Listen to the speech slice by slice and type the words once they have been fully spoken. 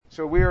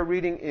So we are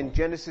reading in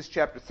Genesis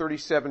chapter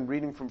 37,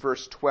 reading from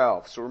verse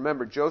 12. So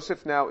remember,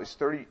 Joseph now is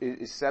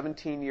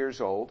 17 years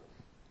old.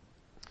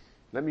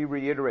 Let me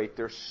reiterate,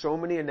 there's so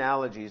many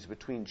analogies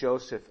between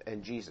Joseph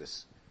and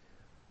Jesus.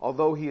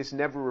 Although he is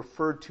never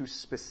referred to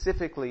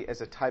specifically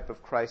as a type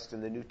of Christ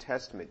in the New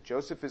Testament,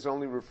 Joseph is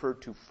only referred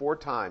to 4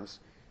 times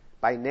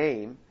by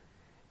name,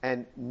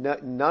 and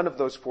none of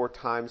those 4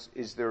 times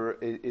is there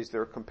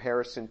a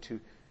comparison to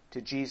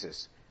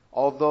Jesus.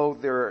 Although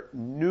there are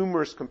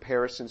numerous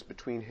comparisons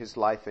between his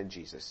life and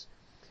Jesus.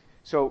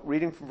 So,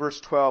 reading from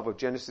verse 12 of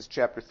Genesis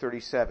chapter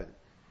 37.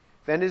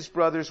 Then his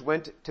brothers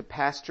went to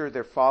pasture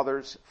their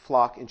father's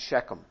flock in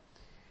Shechem.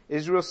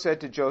 Israel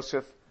said to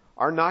Joseph,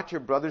 "Are not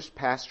your brothers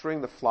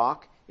pasturing the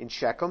flock in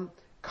Shechem?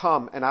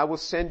 Come, and I will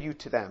send you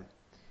to them."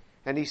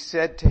 And he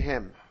said to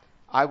him,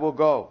 "I will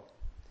go."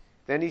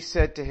 Then he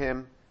said to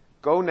him,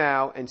 "Go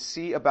now and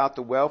see about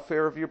the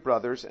welfare of your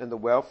brothers and the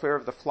welfare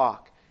of the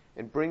flock,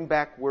 and bring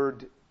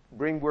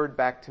word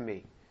back to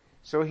me."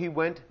 So he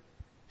went,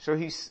 so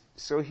he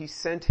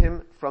sent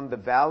him from the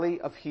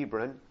valley of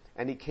Hebron,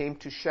 and he came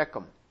to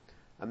Shechem.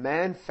 A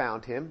man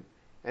found him,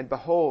 and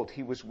behold,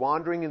 he was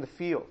wandering in the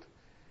field.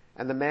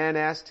 And the man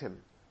asked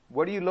him,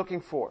 "What are you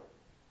looking for?"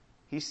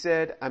 He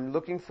said, "I'm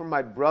looking for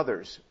my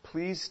brothers.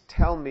 Please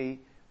tell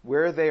me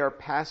where they are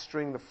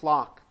pasturing the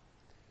flock."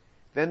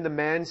 Then the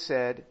man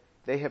said,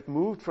 "They have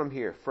moved from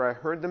here, for I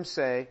heard them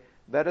say,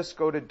 'Let us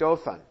go to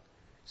Dothan.'"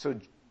 So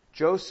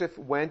Joseph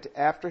went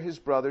after his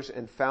brothers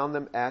and found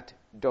them at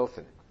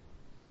Dothan.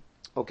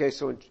 Okay,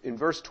 so in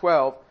verse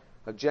 12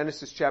 of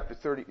Genesis chapter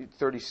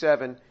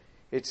 37,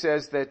 it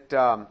says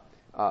that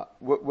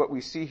what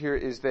we see here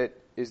is that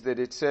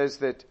it says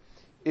that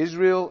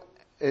Israel,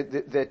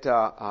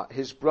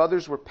 his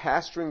brothers were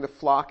pasturing the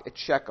flock at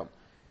Shechem.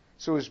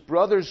 So his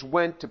brothers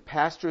went to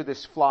pasture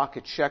this flock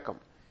at Shechem.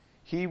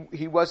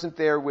 He wasn't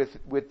there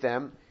with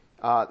them.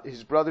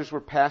 His brothers were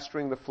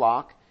pasturing the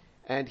flock,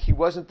 and he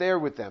wasn't there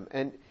with them.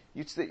 And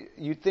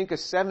you'd think a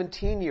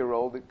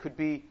 17-year-old, it could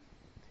be,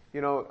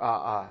 this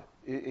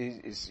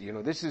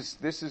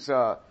is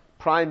a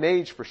prime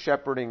age for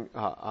shepherding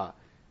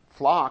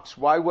flocks.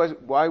 Why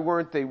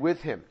weren't they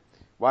with him?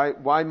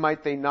 Why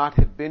might they not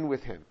have been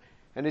with him?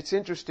 And it's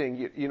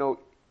interesting,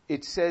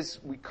 it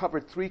says, we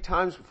covered 3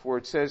 times before,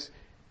 it says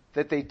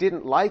that they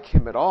didn't like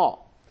him at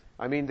all.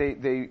 I mean,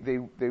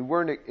 they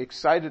weren't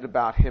excited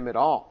about him at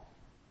all.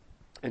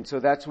 And so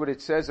that's what it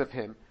says of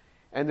him.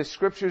 And the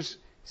scriptures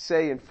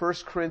say in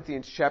 1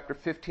 Corinthians chapter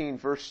 15,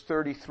 verse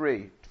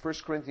 33,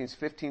 1 Corinthians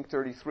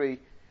 15:33,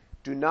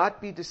 do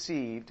not be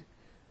deceived.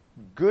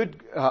 Do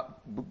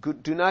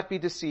not be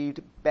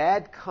deceived.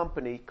 Bad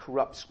company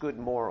corrupts good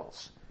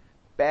morals.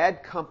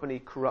 Bad company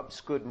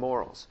corrupts good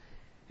morals.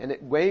 And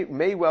it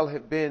may well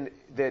have been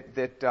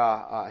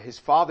that his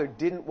father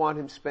didn't want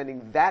him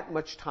spending that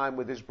much time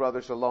with his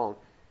brothers alone,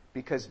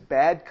 because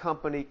bad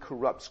company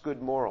corrupts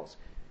good morals.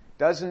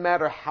 Doesn't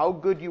matter how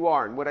good you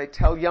are. And what I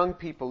tell young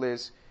people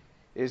is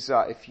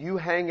if you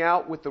hang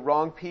out with the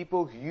wrong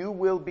people, you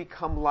will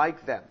become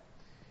like them.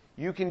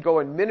 You can go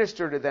and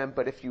minister to them,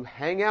 but if you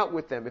hang out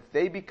with them, if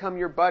they become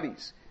your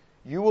buddies,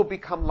 you will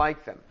become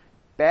like them.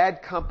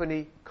 Bad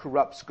company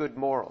corrupts good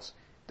morals.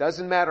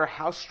 Doesn't matter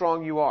how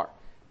strong you are,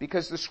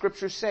 because the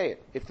scriptures say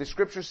it. If the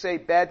scriptures say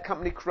bad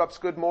company corrupts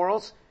good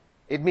morals,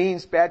 it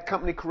means bad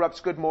company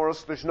corrupts good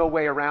morals. There's no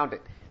way around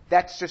it.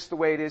 That's just the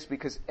way it is,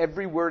 because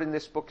every word in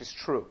this book is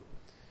true.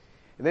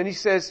 And then he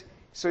says,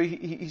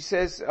 he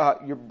says,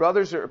 your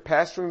brothers are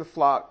pasturing the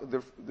flock,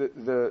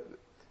 the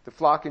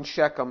flock in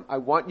Shechem. I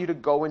want you to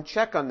go and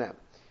check on them.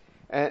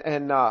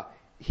 And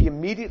he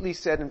immediately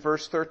said in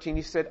verse 13,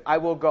 he said, I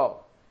will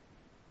go.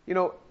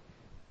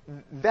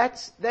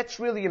 That's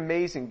really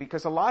amazing,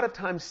 because a lot of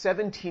times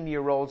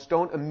 17-year-olds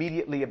don't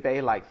immediately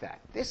obey like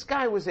that. This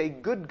guy was a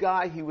good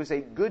guy. He was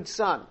a good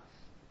son.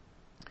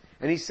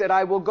 And he said,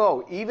 I will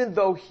go. Even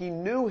though he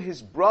knew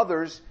his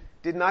brothers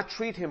did not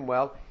treat him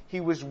well, he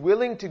was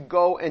willing to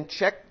go and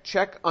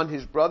check on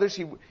his brothers.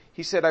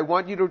 He said, I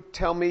want you to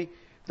tell me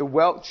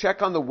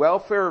check on the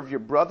welfare of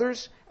your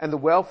brothers and the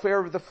welfare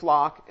of the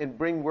flock and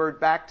bring word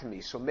back to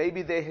me. So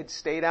maybe they had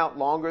stayed out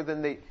longer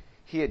than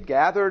he had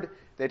gathered,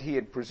 that he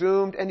had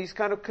presumed, and he's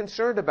kind of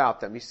concerned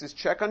about them. He says,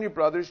 check on your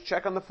brothers,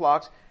 check on the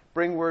flocks,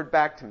 bring word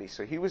back to me.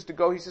 So he was to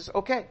go. He says,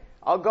 okay,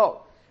 I'll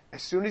go.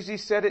 As soon as he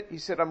said it, he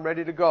said, I'm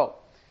ready to go.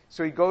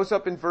 So he goes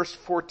up in verse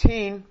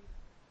 14.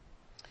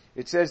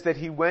 It says that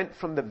he went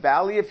from the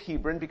valley of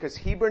Hebron, because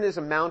Hebron is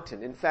a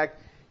mountain. In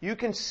fact, you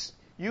can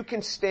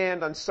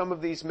stand on some of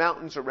these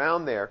mountains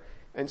around there.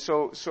 And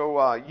so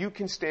you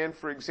can stand,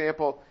 for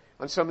example,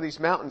 on some of these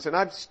mountains. And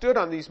I've stood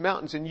on these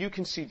mountains, and you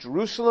can see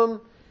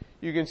Jerusalem.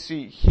 You can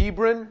see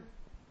Hebron.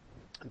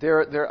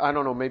 They're, I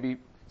don't know, maybe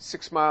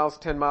 6 miles,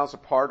 10 miles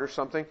apart or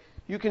something.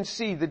 You can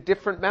see the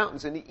different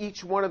mountains, and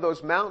each one of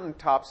those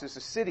mountaintops is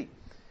a city.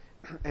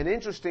 And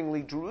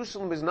interestingly,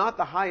 Jerusalem is not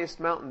the highest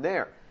mountain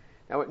there.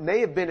 Now, it may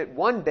have been at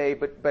one day,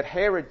 but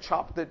Herod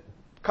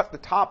cut the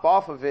top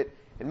off of it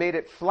and made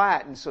it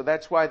flat, and so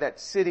that's why that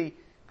city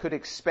could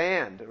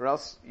expand, or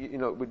else, it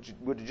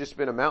would have just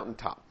been a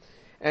mountaintop.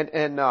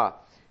 And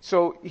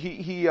So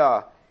he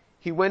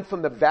went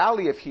from the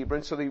valley of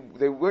Hebron, so they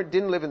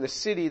didn't live in the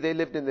city, they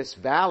lived in this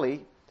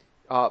valley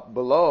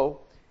below,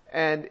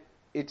 and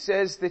it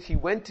says that he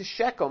went to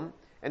Shechem,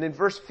 and in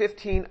verse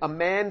 15, a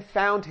man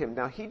found him.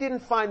 Now, he didn't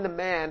find the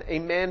man, a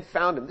man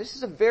found him. This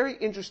is a very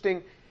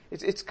interesting,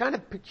 it's kind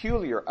of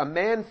peculiar. A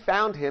man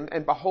found him,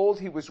 and behold,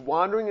 he was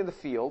wandering in the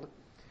field,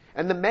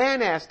 and the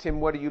man asked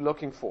him, what are you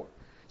looking for?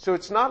 So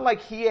it's not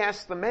like he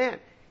asked the man.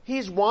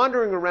 He's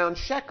wandering around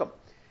Shechem.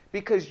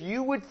 Because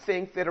you would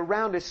think that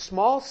around a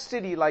small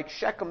city like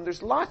Shechem,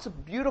 there's lots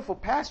of beautiful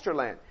pasture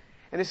land.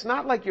 And it's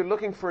not like you're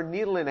looking for a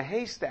needle in a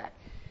haystack.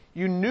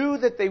 You knew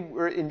that they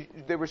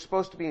were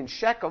supposed to be in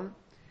Shechem.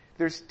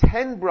 There's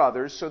 10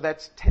 brothers, so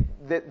that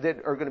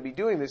are going to be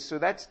doing this, so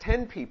that's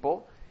 10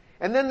 people.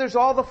 And then there's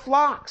all the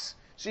flocks.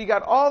 So you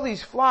got all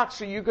these flocks,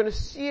 so you're going to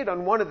see it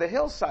on one of the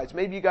hillsides.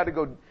 Maybe you got to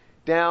go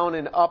down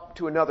and up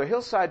to another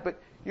hillside, but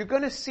you're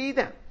going to see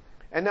them.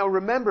 And now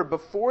remember,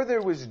 before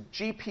there was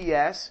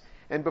GPS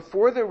and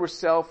before there were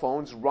cell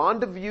phones,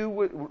 rendezvous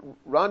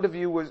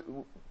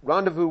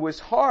was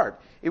hard.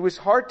 It was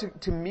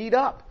hard to meet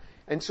up.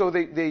 And so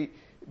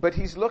but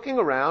he's looking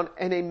around,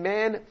 and a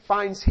man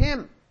finds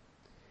him.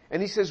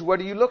 And he says, what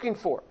are you looking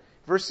for?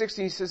 Verse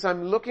 16, he says,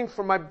 I'm looking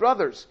for my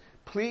brothers.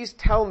 Please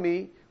tell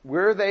me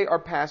where they are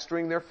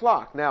pasturing their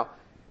flock. Now,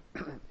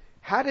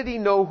 how did he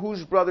know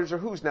whose brothers are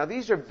whose? Now,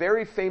 these are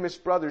very famous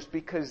brothers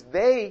because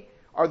they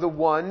are the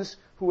ones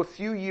who a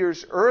few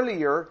years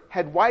earlier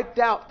had wiped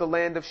out the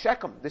land of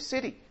Shechem, the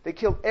city. They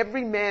killed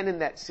every man in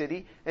that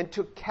city and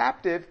took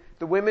captive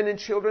the women and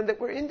children that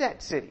were in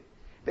that city.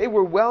 They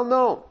were well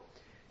known.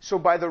 So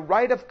by the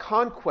right of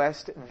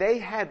conquest, they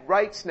had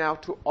rights now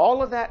to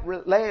all of that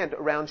land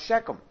around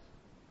Shechem.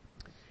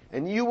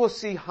 And you will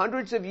see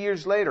hundreds of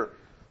years later,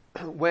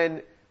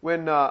 when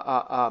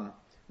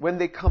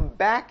they come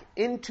back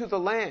into the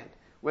land,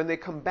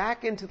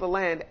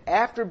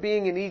 after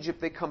being in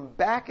Egypt, they come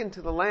back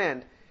into the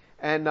land,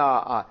 and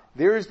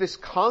there is this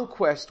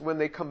conquest when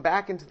they come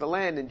back into the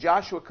land, and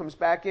Joshua comes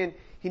back in.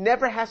 He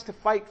never has to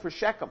fight for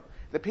Shechem.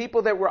 The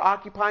people that were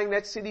occupying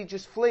that city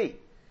just flee,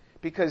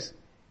 because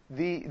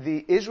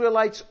the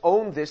Israelites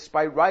owned this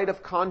by right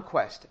of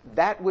conquest.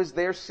 That was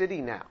their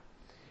city now.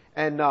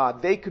 And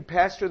they could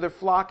pasture their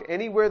flock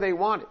anywhere they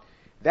wanted.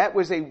 That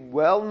was a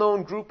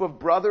well-known group of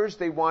brothers.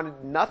 They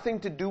wanted nothing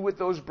to do with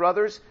those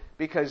brothers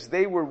because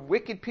they were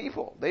wicked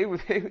people. They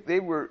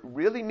were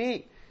really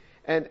mean.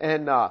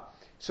 And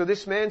so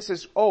this man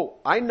says, oh,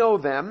 I know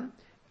them.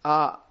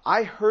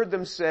 I heard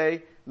them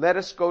say, let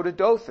us go to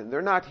Dothan.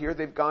 They're not here.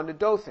 They've gone to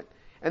Dothan.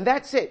 And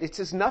that's it. It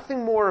says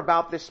nothing more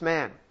about this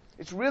man.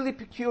 It's really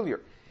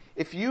peculiar.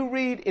 If you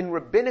read in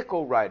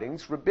rabbinical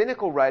writings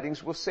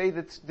will say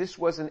that this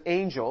was an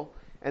angel,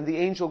 and the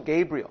angel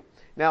Gabriel.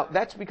 Now,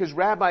 that's because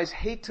rabbis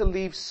hate to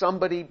leave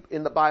somebody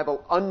in the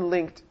Bible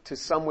unlinked to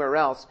somewhere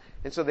else,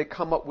 and so they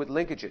come up with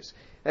linkages.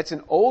 That's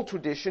an old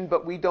tradition,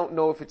 but we don't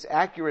know if it's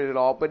accurate at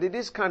all, but it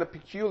is kind of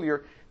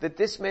peculiar that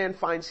this man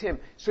finds him.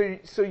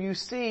 So you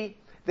see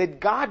that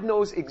God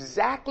knows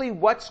exactly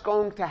what's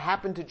going to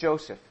happen to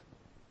Joseph.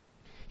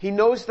 He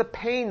knows the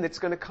pain that's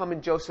going to come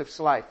in Joseph's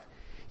life.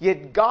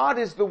 Yet God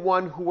is the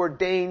one who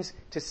ordains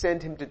to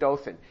send him to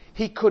Dothan.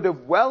 He could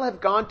have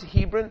gone to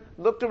Hebron,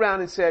 looked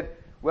around and said,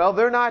 well,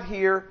 they're not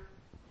here.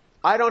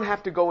 I don't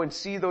have to go and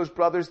see those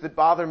brothers that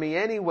bother me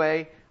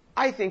anyway.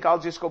 I think I'll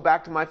just go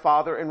back to my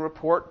father and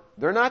report,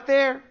 they're not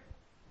there.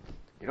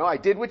 I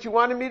did what you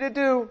wanted me to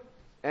do,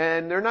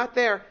 and they're not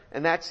there,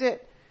 and that's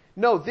it.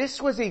 No,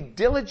 this was a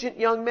diligent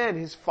young man.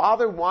 His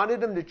father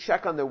wanted him to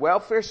check on their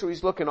welfare, so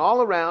he's looking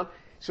all around.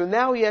 So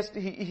now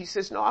he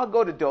says, no, I'll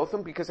go to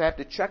Dothan because I have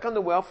to check on the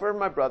welfare of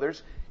my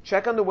brothers,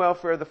 check on the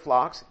welfare of the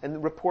flocks,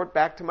 and report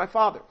back to my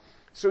father.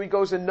 So he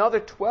goes another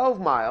 12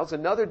 miles,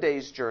 another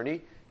day's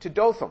journey, to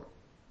Dothan.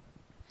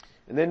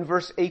 And then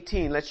verse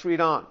 18, let's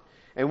read on.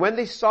 And when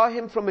they saw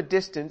him from a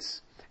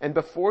distance, and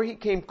before he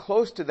came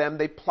close to them,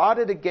 they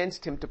plotted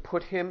against him to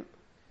put him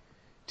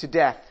to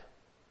death.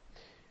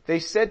 They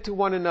said to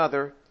one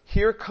another,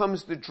 here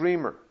comes the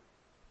dreamer.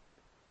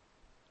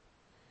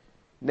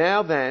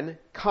 Now then,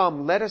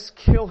 come, let us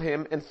kill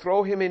him and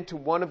throw him into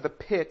one of the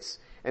pits,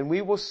 and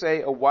we will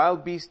say a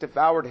wild beast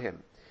devoured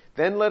him.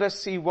 Then let us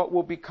see what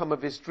will become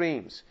of his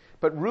dreams.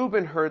 But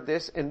Reuben heard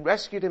this and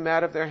rescued him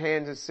out of their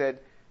hands and said,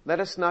 let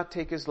us not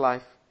take his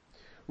life.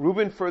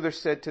 Reuben further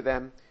said to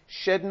them,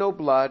 shed no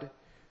blood,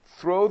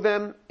 throw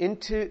them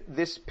into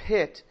this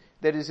pit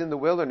that is in the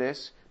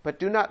wilderness, but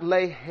do not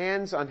lay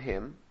hands on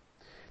him,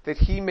 that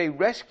he may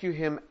rescue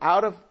him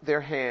out of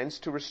their hands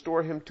to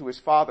restore him to his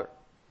father.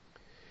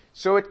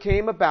 So it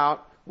came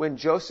about when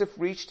Joseph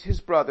reached his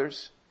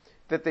brothers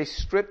that they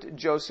stripped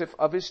Joseph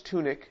of his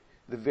tunic,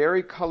 the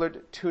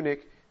vari-colored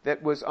tunic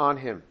that was on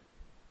him.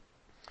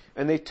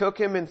 And they took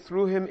him and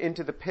threw him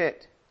into the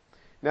pit.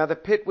 Now the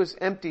pit was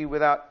empty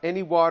without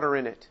any water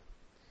in it.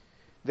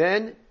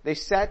 Then they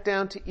sat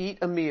down to eat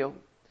a meal,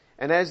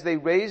 and as they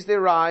raised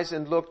their eyes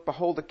and looked,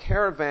 behold, a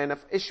caravan of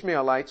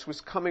Ishmaelites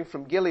was coming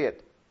from Gilead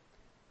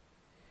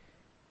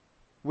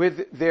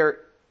with their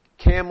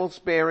camels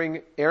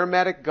bearing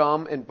aromatic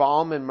gum and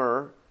balm and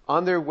myrrh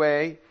on their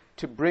way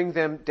to bring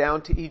them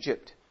down to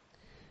Egypt.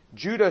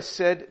 Judah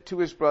said to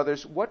his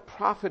brothers, "What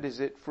profit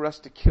is it for us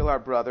to kill our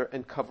brother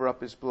and cover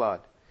up his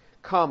blood?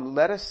 Come,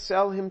 let us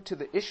sell him to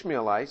the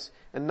Ishmaelites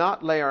and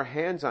not lay our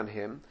hands on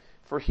him,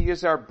 for he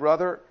is our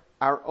brother,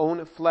 our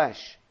own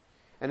flesh."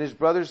 And his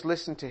brothers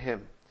listened to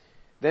him.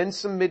 Then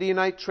some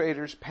Midianite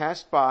traders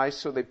passed by,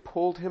 so they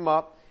pulled him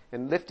up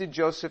and lifted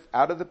Joseph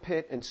out of the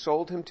pit and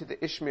sold him to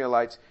the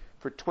Ishmaelites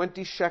for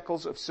 20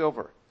 shekels of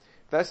silver.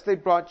 Thus they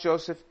brought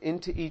Joseph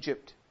into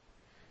Egypt.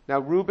 Now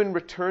Reuben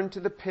returned to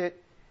the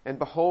pit, and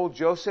behold,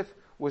 Joseph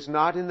was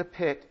not in the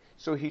pit,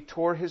 so he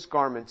tore his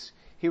garments.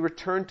 He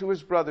returned to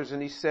his brothers,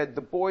 and he said,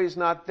 "The boy is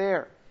not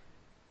there.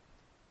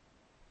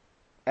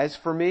 As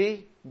for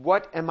me,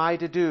 what am I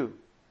to do?"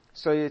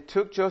 So they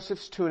took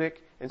Joseph's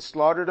tunic and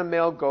slaughtered a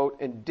male goat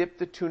and dipped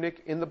the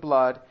tunic in the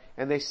blood,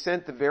 and they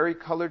sent the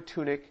vari-colored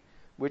tunic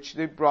which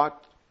they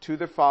brought to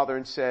their father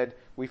and said,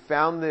 "We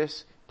found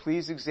this.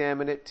 Please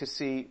examine it to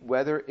see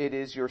whether it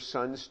is your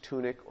son's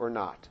tunic or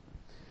not."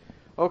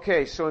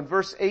 Okay, so in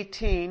verse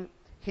 18,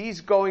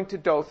 he's going to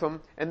Dothan,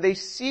 and they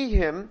see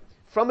him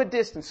from a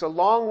distance, a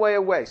long way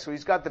away. So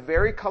he's got the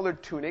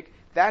vari-colored tunic.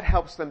 That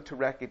helps them to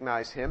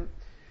recognize him.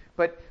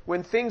 But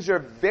when things are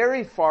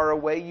very far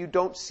away, you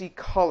don't see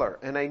color.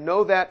 And I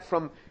know that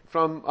from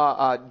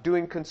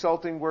doing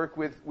consulting work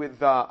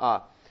with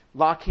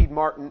Lockheed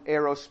Martin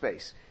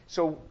Aerospace.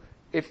 So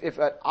if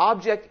an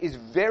object is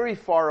very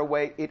far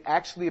away, it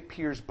actually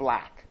appears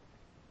black.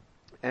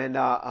 And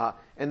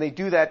they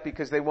do that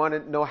because they want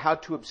to know how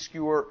to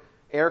obscure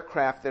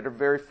aircraft that are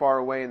very far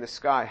away in the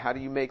sky. How do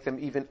you make them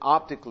even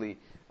optically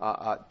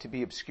to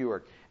be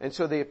obscured? And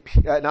so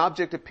an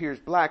object appears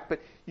black, but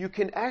you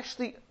can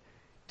actually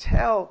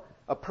tell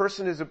a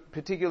person is a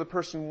particular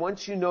person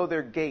once you know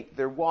their gait.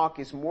 Their walk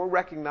is more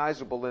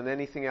recognizable than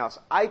anything else.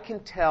 I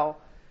can tell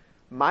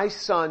my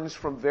sons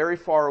from very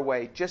far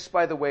away just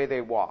by the way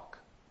they walk.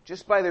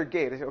 Just by their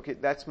gait. I say, okay,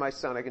 that's my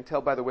son. I can tell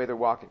by the way they're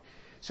walking.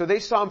 So they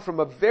saw him from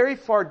a very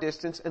far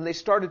distance, and they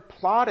started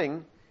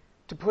plotting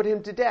to put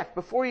him to death.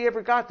 Before he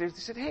ever got there, they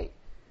said, "Hey,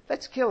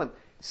 let's kill him."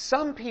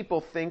 Some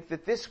people think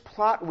that this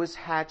plot was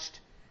hatched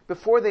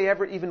before they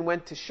ever even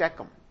went to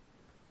Shechem.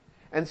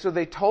 And so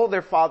they told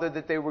their father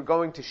that they were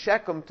going to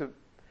Shechem,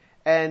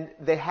 and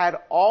they had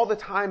all the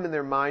time in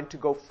their mind to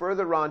go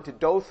further on to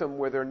Dothan,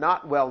 where they're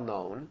not well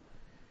known,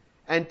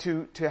 and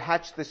to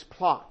hatch this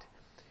plot.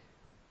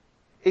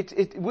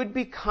 It would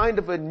be kind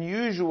of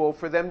unusual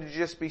for them to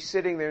just be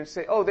sitting there and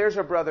say, "Oh, there's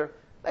our brother.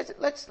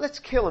 Let's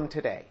kill him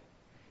today."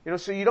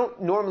 So you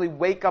don't normally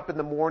wake up in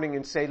the morning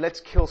and say, "Let's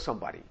kill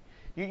somebody."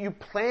 You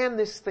plan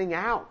this thing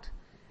out.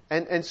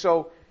 And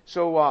so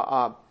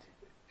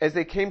as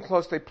they came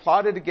close, they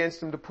plotted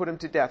against him to put him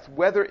to death.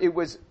 Whether it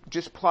was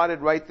just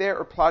plotted right there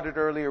or plotted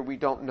earlier, we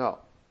don't know.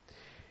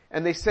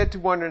 And they said to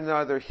one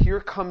another,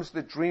 "Here comes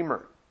the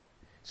dreamer."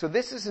 So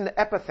this is an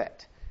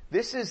epithet.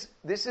 This is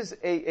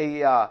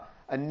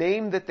a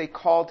name that they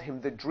called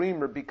him, the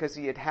dreamer, because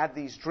he had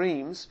these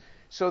dreams.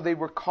 So they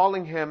were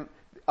calling him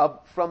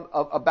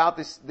about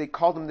this. They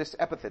called him this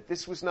epithet.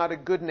 This was not a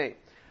good name.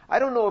 I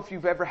don't know if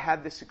you've ever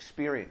had this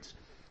experience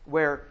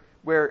where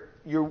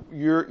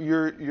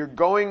you're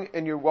going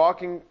and you're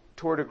walking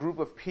toward a group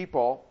of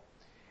people,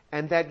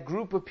 and that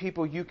group of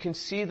people, you can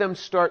see them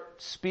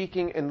start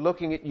speaking and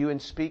looking at you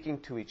and speaking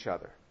to each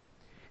other.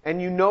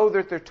 And you know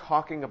that they're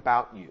talking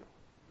about you.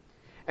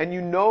 And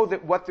you know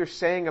that what they're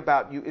saying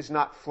about you is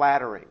not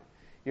flattering.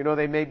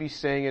 They may be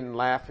saying and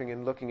laughing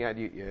and looking at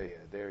you. Yeah,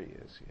 there he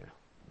is. Yeah.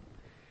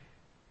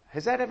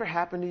 Has that ever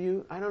happened to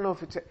you? I don't know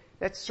if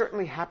that's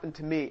certainly happened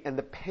to me. And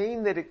the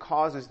pain that it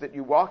causes, that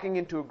you're walking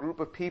into a group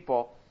of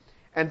people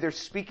and they're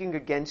speaking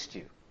against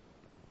you.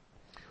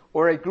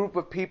 Or a group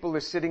of people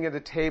are sitting at a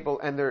table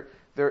and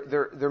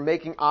they're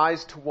making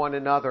eyes to one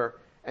another,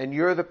 and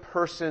you're the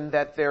person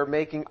that they're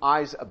making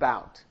eyes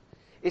about.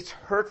 It's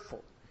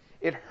hurtful.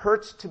 It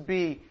hurts to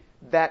be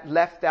that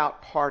left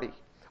out party.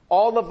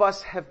 All of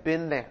us have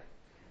been there.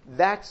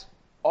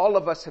 All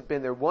of us have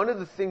been there. One of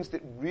the things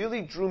that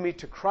really drew me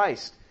to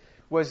Christ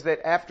was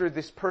that after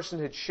this person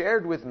had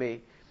shared with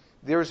me,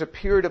 there was a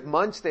period of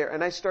months there,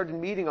 and I started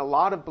meeting a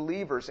lot of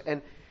believers,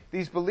 and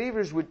these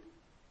believers would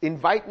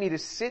invite me to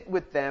sit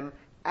with them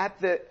at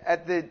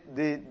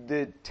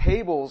the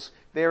tables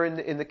there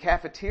in the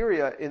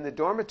cafeteria in the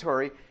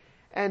dormitory.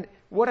 And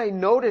what I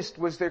noticed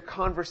was their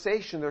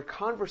conversation.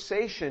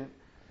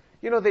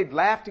 They'd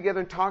laugh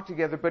together and talk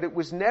together, but it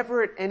was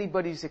never at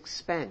anybody's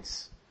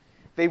expense.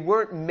 They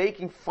weren't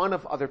making fun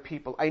of other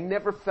people. I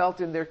never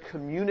felt in their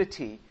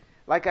community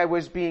like I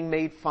was being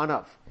made fun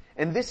of.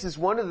 And this is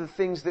one of the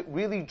things that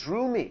really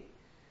drew me.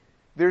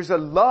 There's a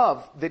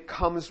love that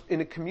comes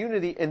in a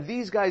community, and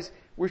these guys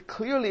were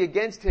clearly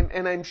against him,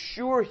 and I'm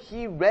sure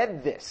he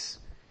read this.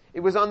 It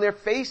was on their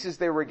faces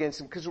they were against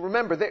him, because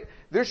remember,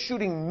 they're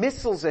shooting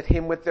missiles at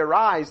him with their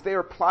eyes. They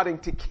are plotting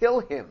to kill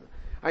him.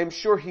 I'm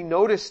sure he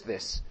noticed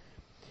this.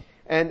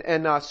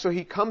 And so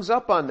he comes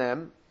up on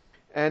them,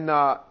 and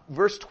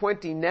verse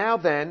 20, "Now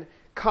then,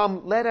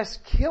 come, let us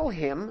kill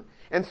him,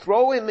 and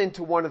throw him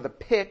into one of the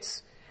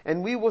pits,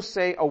 and we will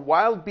say, a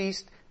wild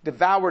beast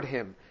devoured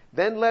him.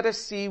 Then let us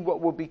see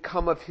what will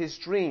become of his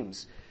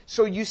dreams.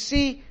 So you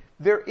see,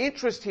 their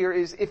interest here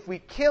is if we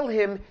kill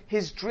him,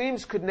 his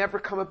dreams could never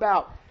come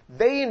about.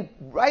 They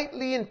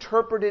rightly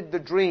interpreted the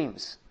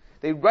dreams.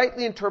 They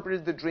rightly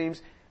interpreted the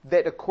dreams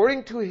that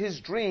according to his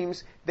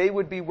dreams, they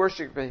would be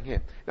worshiping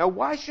him. Now,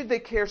 why should they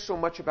care so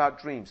much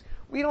about dreams?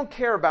 We don't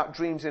care about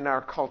dreams in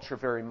our culture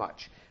very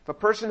much. If a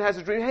person has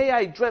a dream, hey,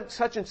 I dreamt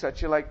such and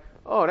such, you're like,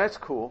 oh, that's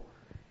cool.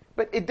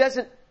 But it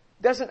doesn't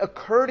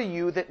occur to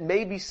you that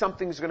maybe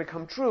something's going to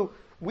come true.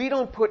 We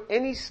don't put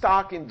any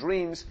stock in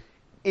dreams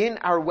in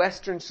our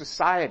Western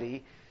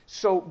society,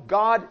 so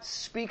God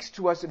speaks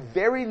to us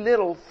very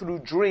little through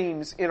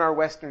dreams in our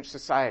Western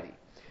society.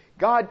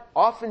 God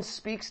often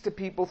speaks to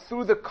people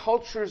through the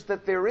cultures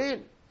that they're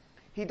in.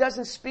 He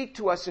doesn't speak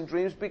to us in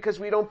dreams because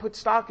we don't put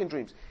stock in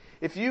dreams.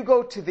 If you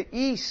go to the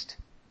East,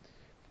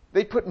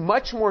 they put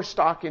much more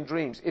stock in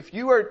dreams. If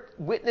you are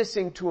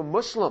witnessing to a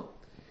Muslim,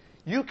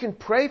 you can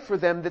pray for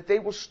them that they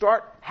will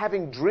start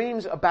having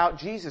dreams about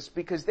Jesus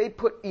because they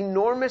put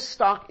enormous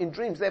stock in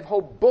dreams. They have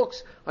whole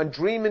books on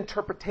dream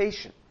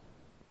interpretation.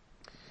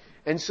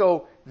 And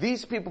so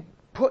these people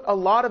put a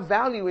lot of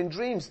value in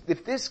dreams.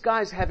 If this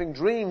guy's having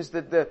dreams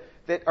that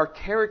are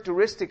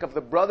characteristic of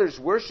the brothers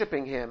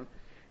worshiping him,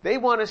 they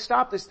want to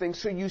stop this thing.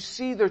 So you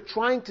see they're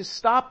trying to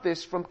stop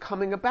this from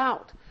coming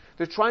about.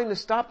 They're trying to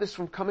stop this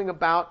from coming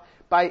about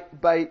by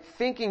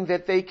thinking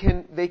that they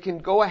can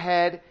go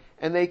ahead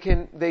and they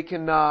can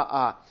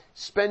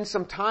spend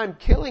some time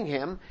killing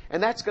him,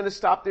 and that's going to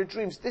stop their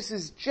dreams. This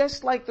is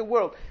just like the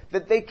world,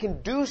 that they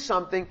can do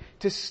something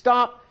to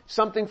stop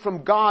something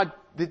from God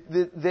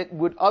that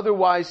would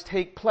otherwise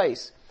take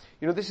place.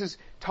 You know, this is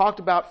talked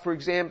about, for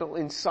example,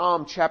 in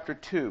Psalm chapter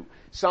 2.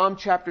 Psalm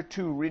chapter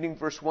 2, reading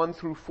verse 1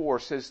 through 4,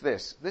 says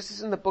this. This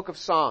is in the book of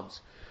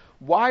Psalms.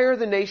 Why are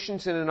the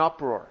nations in an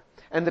uproar,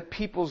 and the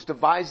peoples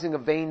devising a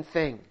vain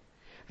thing?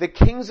 The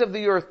kings of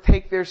the earth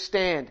take their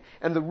stand,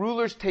 and the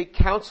rulers take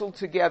counsel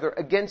together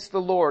against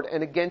the Lord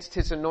and against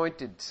his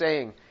anointed,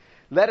 saying,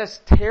 let us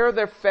tear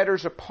their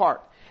fetters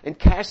apart and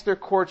cast their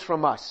cords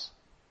from us.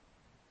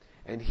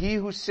 And he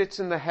who sits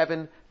in the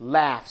heaven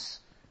laughs.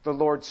 The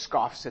Lord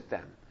scoffs at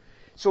them.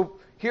 So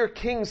here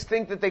kings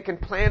think that they can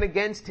plan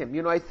against him.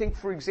 You know, I think,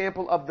 for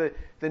example, of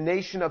the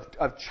nation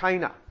of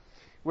China,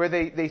 where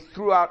they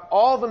threw out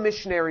all the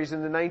missionaries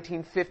in the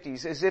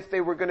 1950s as if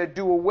they were going to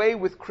do away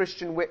with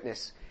Christian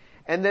witness.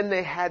 And then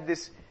they had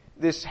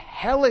this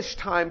hellish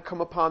time come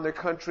upon their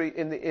country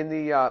in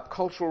the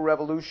Cultural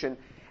Revolution.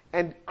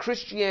 And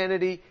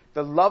Christianity,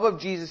 the love of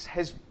Jesus,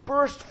 has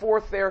burst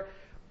forth there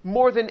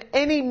more than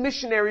any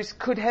missionaries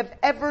could have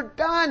ever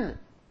done.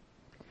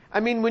 I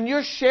mean, when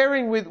you're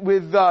sharing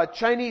with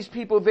Chinese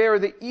people, they're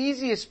the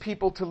easiest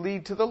people to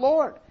lead to the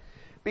Lord.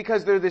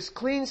 Because they're this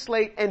clean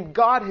slate and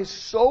God has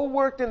so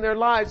worked in their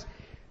lives.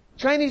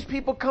 Chinese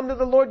people come to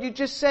the Lord, you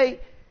just say,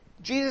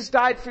 Jesus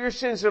died for your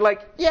sins. They're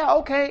like, yeah,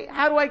 okay,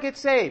 how do I get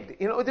saved?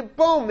 You know,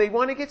 boom, they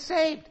want to get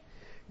saved.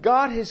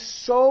 God has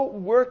so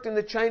worked in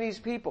the Chinese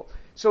people.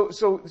 So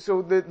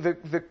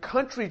the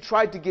country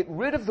tried to get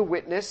rid of the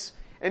witness,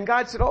 and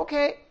God said,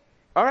 okay,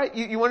 all right,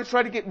 you want to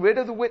try to get rid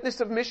of the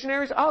witness of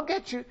missionaries? I'll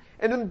get you.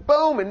 And then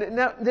boom, and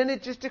then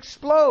it just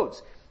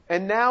explodes.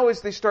 And now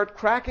as they start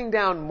cracking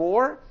down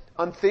more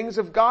on things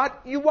of God,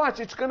 you watch,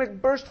 it's going to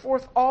burst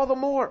forth all the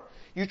more.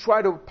 You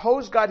try to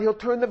oppose God, He'll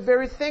turn the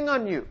very thing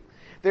on you.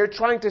 They're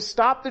trying to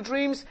stop the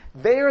dreams.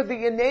 They are the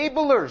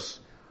enablers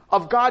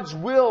of God's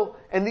will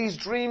and these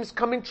dreams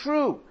coming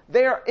true.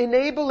 They are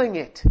enabling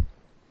it.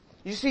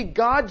 You see,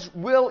 God's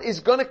will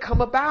is going to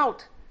come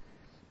about.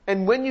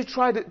 And when you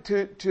try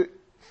to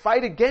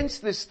fight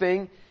against this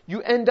thing,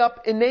 you end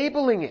up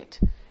enabling it.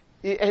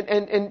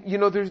 And you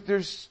know,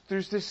 there's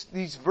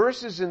these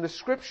verses in the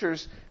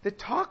scriptures that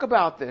talk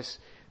about this.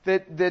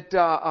 That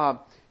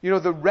you know,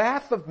 the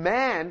wrath of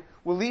man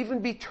will even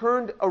be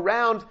turned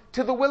around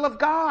to the will of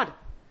God.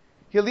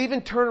 He'll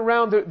even turn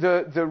around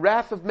the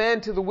wrath of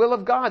man to the will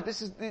of God.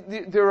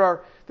 There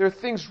are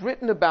things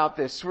written about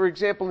this. For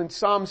example, in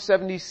Psalm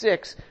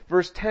 76,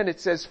 verse 10, it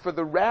says, for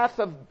the wrath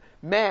of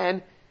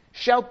man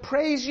shall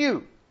praise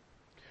you.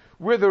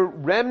 With a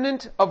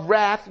remnant of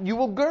wrath, you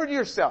will gird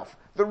yourself.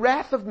 The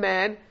wrath of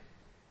man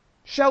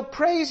shall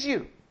praise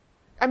you.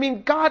 I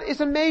mean, God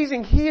is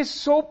amazing. He is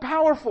so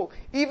powerful.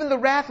 Even the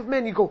wrath of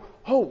men, you go,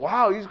 oh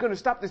wow, He's going to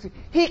stop this.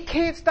 He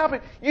can't stop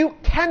it. You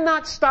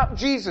cannot stop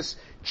Jesus.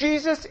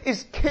 Jesus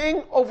is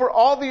king over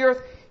all the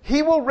earth.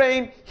 He will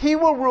reign. He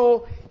will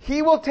rule.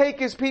 He will take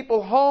His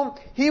people home.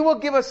 He will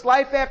give us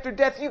life after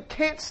death. You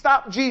can't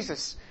stop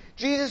Jesus.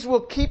 Jesus will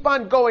keep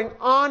on going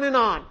on and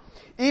on.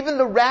 Even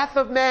the wrath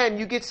of man,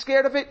 you get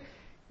scared of it.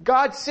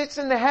 God sits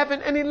in the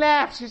heaven and He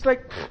laughs. He's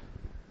like,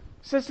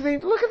 says to me,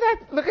 look at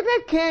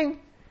that king.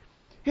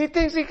 He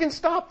thinks he can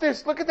stop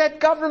this. Look at that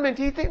government.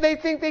 They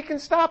think they can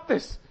stop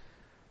this.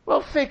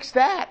 Well, fix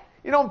that.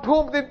 You know,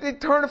 boom, they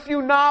turn a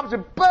few knobs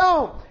and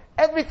boom,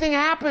 everything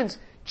happens.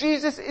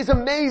 Jesus is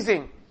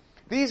amazing.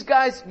 These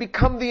guys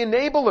become the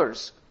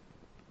enablers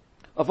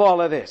of all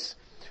of this.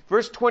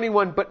 Verse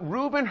 21, but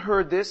Reuben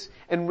heard this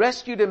and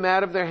rescued him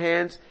out of their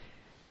hands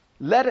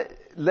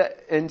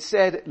and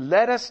said,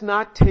 let us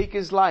not take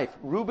his life.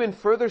 Reuben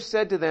further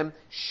said to them,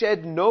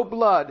 shed no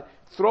blood,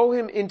 throw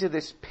him into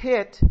this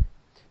pit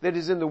that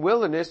is in the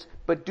wilderness,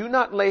 but do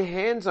not lay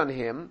hands on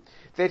him,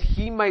 that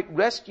he might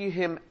rescue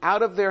him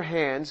out of their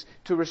hands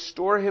to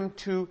restore him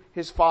to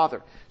his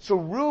father. So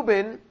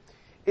Reuben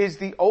is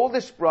the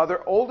oldest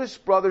brother.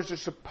 Oldest brothers are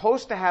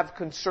supposed to have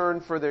concern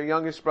for their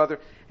youngest brother.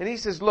 And he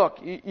says, look,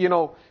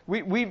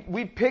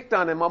 we picked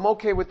on him. I'm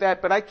okay with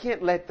that, but I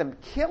can't let them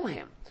kill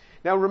him.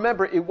 Now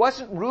remember, it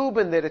wasn't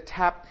Reuben that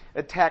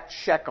attacked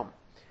Shechem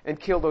and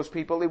killed those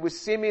people. It was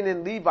Simeon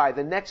and Levi,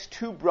 the next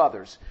two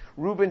brothers.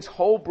 Reuben's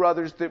whole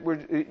brothers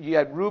you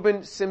had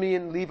Reuben,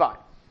 Simeon, Levi.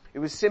 It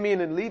was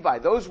Simeon and Levi.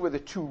 Those were the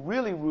two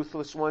really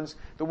ruthless ones,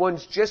 the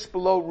ones just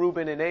below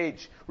Reuben in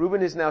age.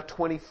 Reuben is now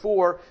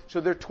 24,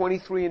 so they're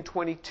 23 and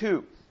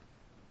 22.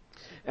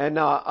 And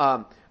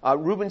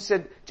Reuben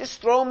said,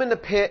 just throw him in the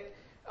pit.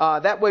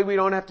 That way we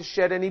don't have to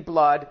shed any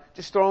blood.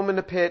 Just throw him in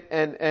the pit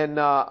and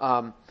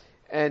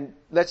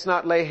let's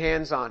not lay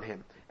hands on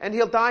him. And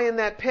he'll die in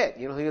that pit.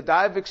 He'll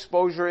die of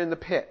exposure in the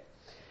pit.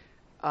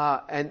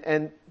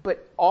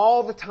 But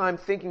all the time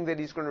thinking that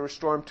he's going to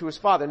restore him to his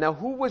father. Now,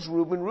 who was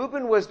Reuben?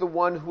 Reuben was the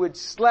one who had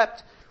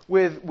slept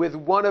with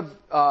one of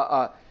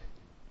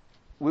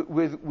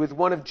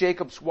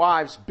Jacob's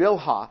wives,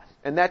 Bilhah,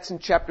 and that's in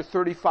chapter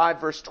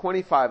 35, verse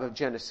 25 of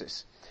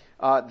Genesis.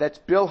 That's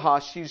Bilhah.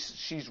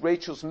 She's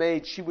Rachel's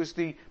maid. She was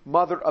the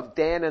mother of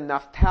Dan and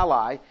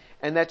Naphtali.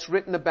 And that's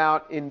written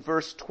about in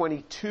verse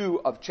 22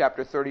 of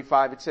chapter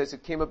 35. It says,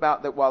 it came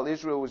about that while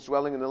Israel was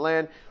dwelling in the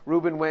land,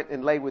 Reuben went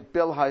and lay with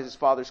Bilhah, his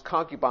father's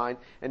concubine,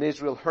 and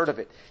Israel heard of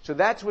it. So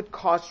that's what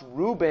cost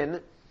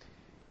Reuben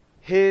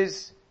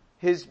his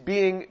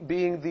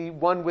being the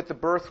one with the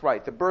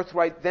birthright. The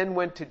birthright then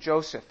went to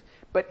Joseph.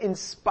 But in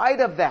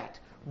spite of that,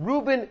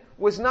 Reuben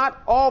was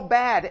not all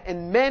bad,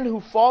 and men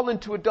who fall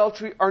into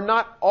adultery are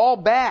not all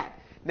bad.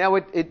 Now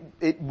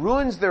it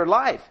ruins their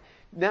life.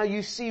 Now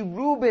you see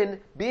Reuben,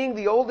 being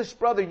the oldest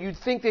brother, you'd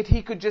think that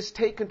he could just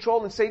take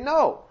control and say,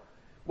 no.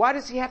 Why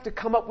does he have to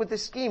come up with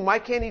this scheme? Why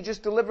can't he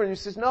just deliver? And he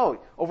says, no,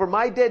 over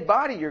my dead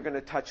body you're going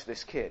to touch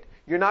this kid.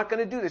 You're not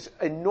going to do this.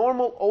 A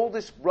normal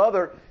oldest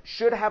brother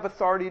should have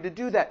authority to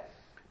do that.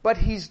 But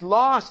he's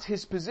lost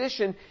his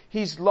position.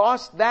 He's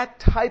lost that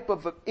type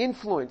of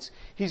influence.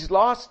 He's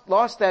lost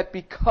that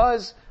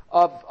because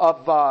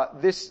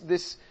of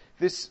this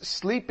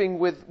sleeping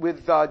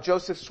with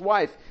Joseph's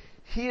wife.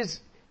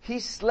 He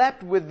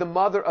slept with the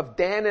mother of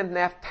Dan and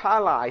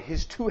Naphtali,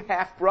 his two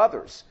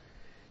half-brothers.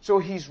 So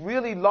he's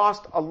really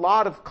lost a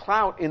lot of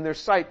clout in their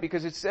sight,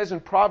 because it says in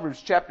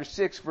Proverbs chapter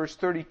 6, verse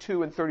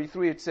 32 and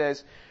 33, it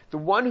says, the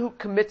one who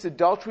commits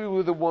adultery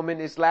with a woman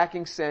is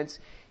lacking sense.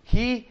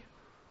 He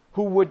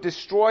who would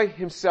destroy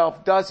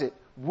himself does it.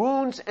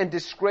 Wounds and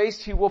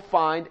disgrace he will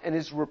find, and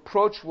his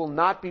reproach will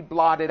not be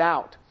blotted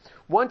out.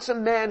 Once a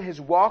man has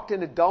walked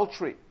in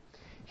adultery,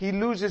 he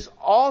loses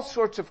all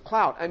sorts of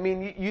clout. I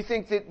mean, you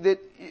think that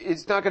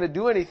it's not going to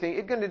do anything.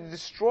 It's going to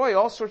destroy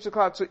all sorts of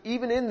clout. So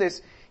even in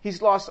this,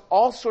 he's lost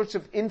all sorts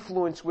of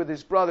influence with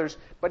his brothers,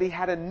 but he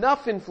had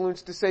enough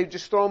influence to say,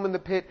 just throw him in the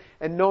pit,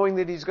 and knowing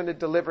that he's going to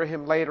deliver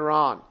him later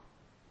on.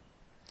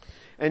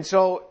 And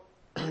so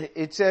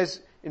it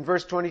says in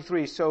verse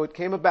 23, so it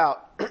came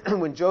about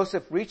when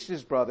Joseph reached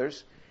his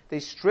brothers, they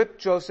stripped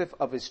Joseph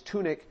of his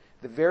tunic,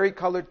 the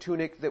varicolored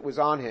tunic that was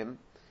on him,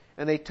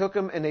 and they took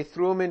him and they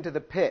threw him into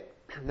the pit.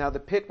 Now the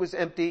pit was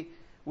empty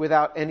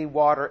without any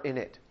water in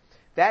it.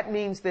 That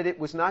means that it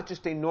was not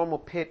just a normal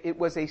pit, it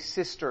was a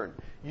cistern.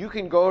 You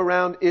can go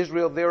around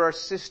Israel, there are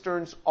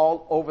cisterns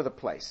all over the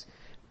place.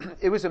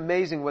 It was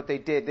amazing what they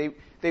did.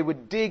 They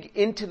would dig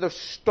into the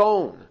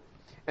stone,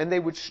 and they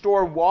would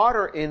store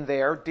water in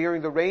there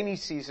during the rainy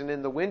season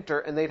in the winter,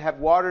 and they'd have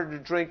water to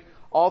drink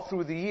all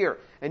through the year.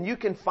 And you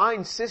can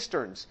find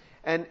cisterns.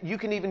 And you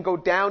can even go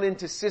down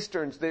into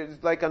cisterns.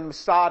 There's, like on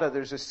Masada,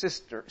 there's a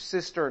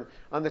cistern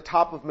on the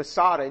top of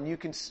Masada, and you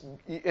can,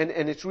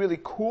 and it's really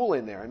cool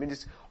in there. I mean,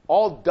 it's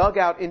all dug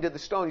out into the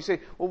stone. You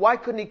say, well, why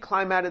couldn't he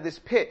climb out of this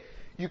pit?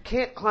 You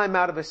can't climb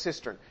out of a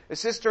cistern. A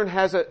cistern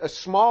has a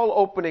small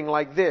opening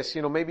like this,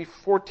 maybe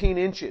 14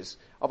 inches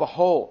of a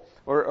hole,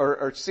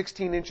 or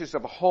 16 inches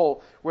of a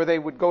hole, where they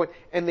would go in,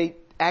 and they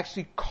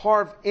actually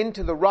carve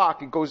into the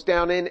rock. It goes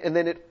down in, and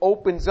then it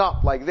opens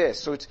up like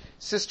this. So its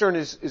cistern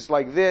is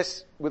like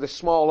this with a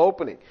small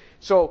opening.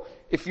 So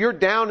if you're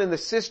down in the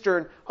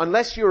cistern,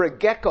 unless you're a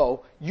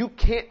gecko, you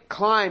can't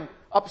climb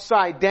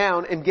upside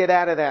down and get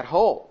out of that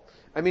hole.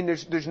 I mean,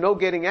 there's no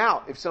getting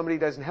out if somebody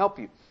doesn't help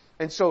you.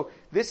 And so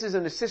this is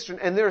in a cistern,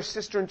 and there are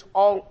cisterns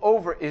all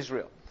over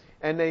Israel.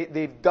 And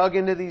they've dug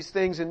into these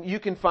things, and you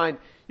can find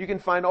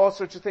all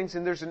sorts of things.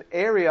 And there's an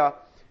area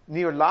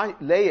near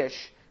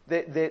Laish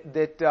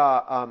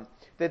that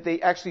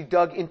they actually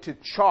dug into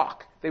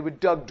chalk they would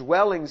dug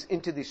dwellings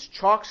into this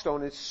chalk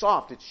stone. It's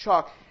soft, it's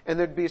chalk, and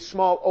there'd be a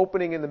small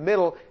opening in the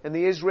middle, and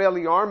the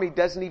Israeli army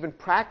doesn't even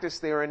practice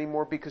there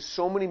anymore because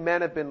so many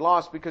men have been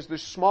lost, because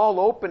there's small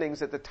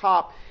openings at the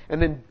top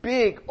and then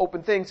big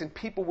open things, and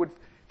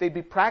they'd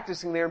be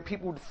practicing there, and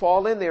people would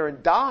fall in there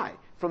and die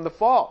from the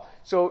fall.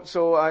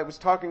 So I was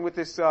talking with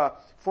this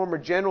former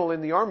general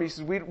in the army. He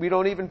says, we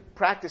don't even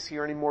practice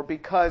here anymore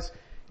because,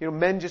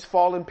 men just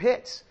fall in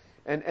pits.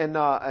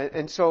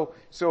 And so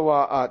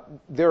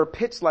there are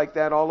pits like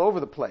that all over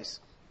the place.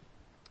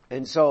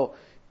 And so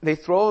they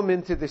throw him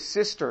into the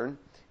cistern.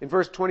 In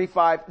verse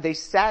 25, they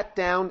sat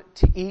down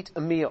to eat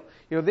a meal.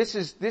 This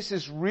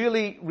is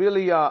really,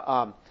 really,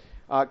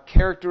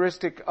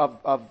 characteristic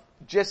of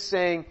just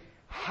saying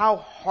how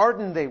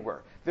hardened they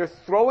were. They're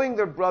throwing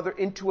their brother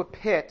into a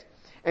pit,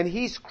 and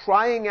he's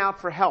crying out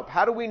for help.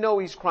 How do we know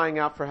he's crying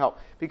out for help?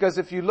 Because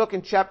if you look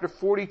in chapter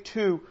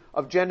 42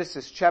 of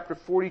Genesis, chapter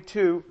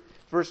 42,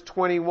 verse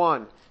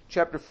 21,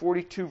 chapter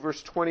 42,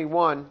 verse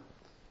 21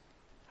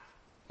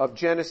 of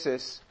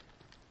Genesis,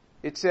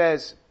 it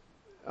says,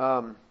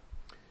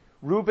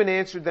 Reuben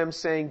answered them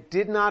saying,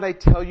 "Did not I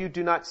tell you,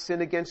 do not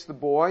sin against the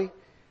boy?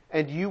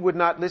 And you would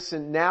not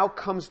listen. Now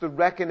comes the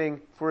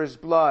reckoning for his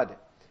blood."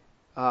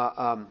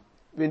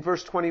 In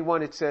verse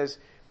 21 it says,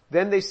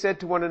 "Then they said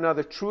to one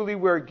another, truly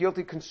we are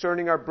guilty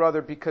concerning our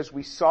brother, because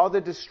we saw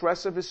the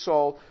distress of his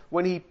soul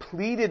when he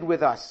pleaded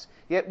with us,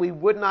 yet we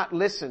would not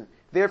listen.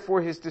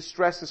 Therefore his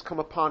distress has come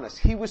upon us."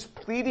 He was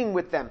pleading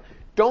with them.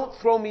 Don't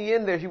throw me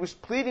in there. He was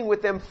pleading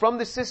with them from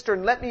the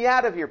cistern. Let me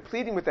out of here.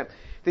 Pleading with them.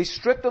 They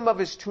stripped him of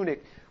his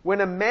tunic.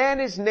 When a man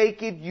is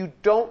naked, you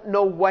don't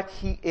know what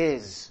he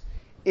is.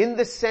 In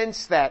the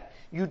sense that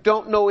you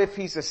don't know if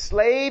he's a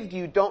slave.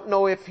 You don't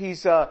know if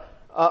he's a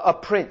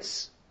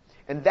prince.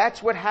 And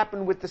that's what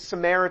happened with the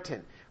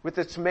Samaritan. With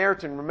the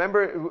Samaritan,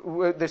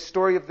 remember the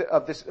story of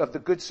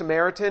the Good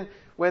Samaritan?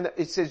 When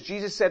it says,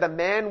 Jesus said a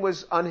man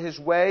was on his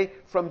way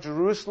from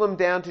Jerusalem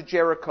down to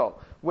Jericho.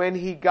 When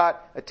he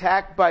got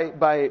attacked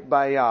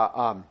by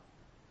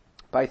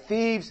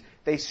thieves,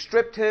 they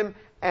stripped him,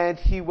 and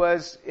he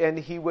was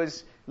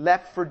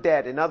left for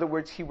dead. In other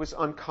words, he was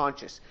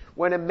unconscious.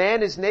 When a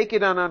man is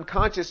naked and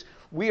unconscious,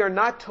 we are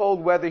not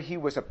told whether he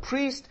was a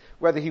priest,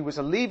 whether he was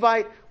a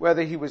Levite,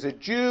 whether he was a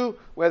Jew,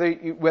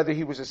 whether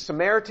he was a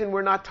Samaritan.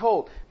 We're not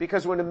told.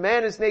 Because when a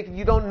man is naked,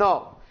 you don't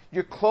know.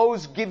 Your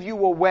clothes give you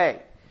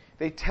away.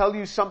 They tell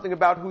you something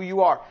about who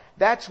you are.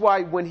 That's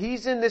why when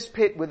he's in this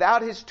pit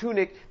without his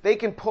tunic, they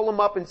can pull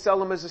him up and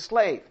sell him as a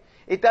slave.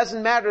 It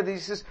doesn't matter that he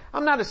says,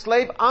 "I'm not a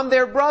slave, I'm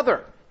their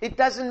brother." It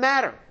doesn't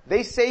matter.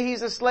 They say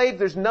he's a slave.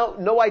 There's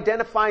no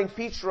identifying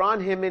feature on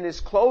him in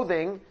his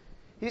clothing.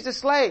 He's a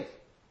slave.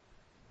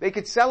 They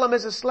could sell him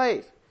as a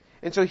slave.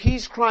 And so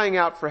he's crying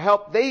out for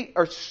help. They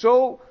are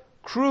so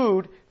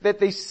crude that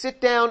they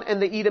sit down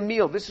and they eat a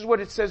meal. This is what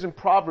it says in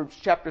Proverbs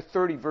chapter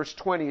 30, verse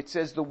 20. It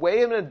says, "The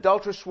way of an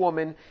adulterous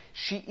woman,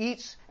 she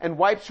eats and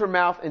wipes her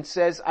mouth and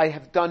says, I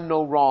have done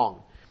no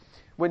wrong."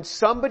 When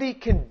somebody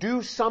can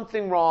do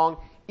something wrong,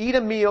 eat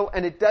a meal,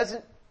 and it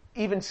doesn't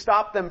even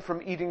stop them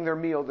from eating their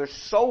meal. They're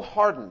so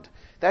hardened.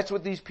 That's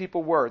what these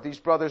people were. These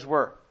brothers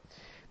were.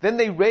 Then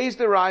they raise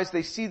their eyes.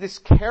 They see this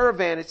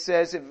caravan, it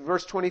says in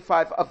verse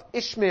 25, of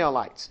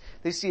Ishmaelites.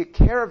 They see a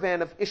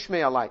caravan of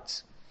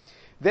Ishmaelites.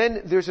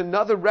 Then there's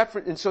another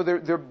reference, and so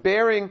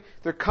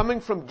they're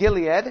coming from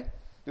Gilead.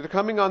 They're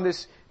coming on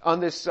this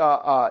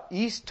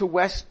east to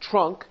west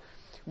trunk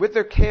with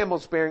their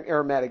camels bearing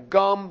aromatic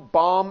gum,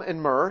 balm,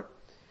 and myrrh,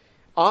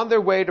 on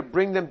their way to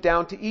bring them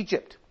down to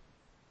Egypt.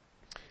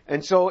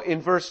 And so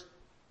in verse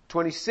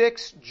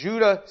 26,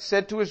 Judah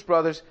said to his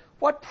brothers,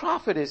 "What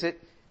profit is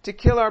it to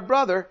kill our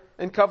brother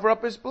and cover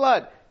up his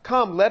blood?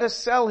 Come, let us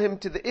sell him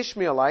to the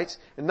Ishmaelites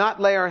and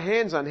not lay our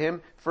hands on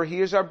him, for he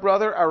is our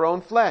brother, our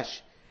own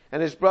flesh."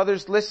 And his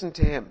brothers listened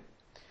to him.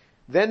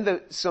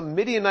 Then some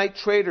Midianite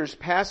traders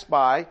passed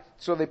by,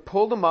 so they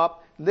pulled him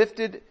up,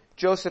 lifted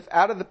Joseph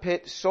out of the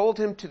pit, sold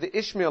him to the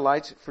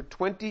Ishmaelites for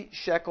 20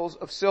 shekels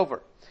of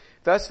silver.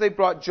 Thus they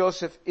brought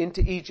Joseph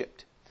into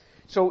Egypt.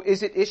 So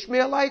is it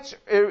Ishmaelites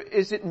or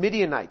is it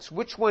Midianites?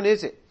 Which one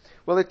is it?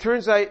 Well, it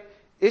turns out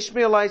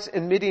Ishmaelites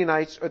and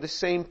Midianites are the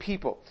same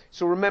people.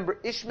 So remember,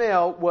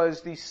 Ishmael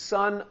was the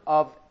son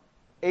of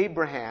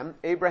Abraham.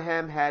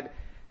 Abraham had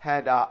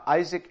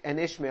Isaac and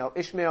Ishmael.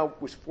 Ishmael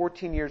was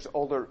 14 years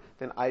older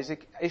than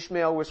Isaac.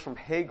 Ishmael was from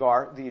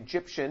Hagar, the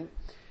Egyptian,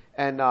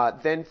 and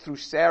then through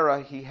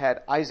Sarah he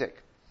had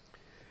Isaac.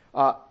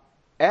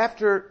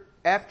 After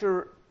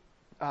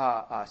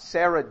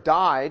Sarah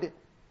died,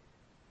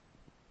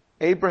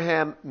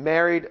 Abraham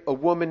married a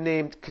woman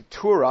named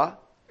Keturah.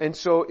 And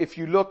so if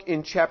you look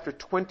in chapter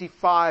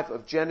 25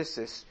 of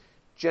Genesis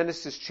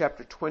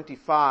chapter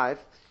 25,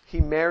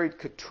 he married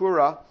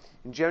Keturah.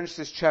 In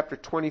Genesis chapter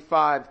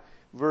 25,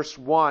 verse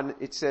 1,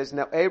 it says,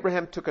 "Now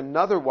Abraham took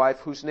another wife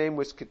whose name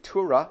was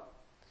Keturah.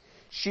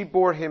 She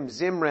bore him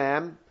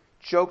Zimram,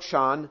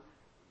 Jokshan,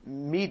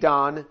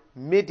 Medan,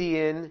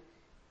 Midian,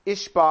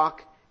 Ishbak,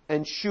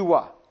 and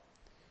Shua."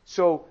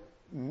 So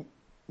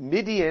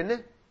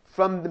Midian,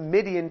 from the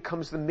Midian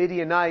comes the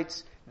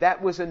Midianites.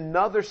 that was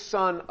another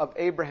son of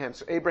Abraham.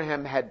 So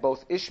Abraham had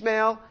both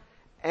Ishmael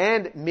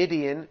and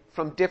Midian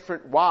from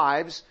different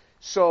wives.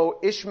 So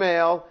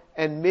Ishmael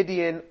and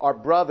Midian are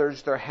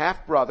brothers, they're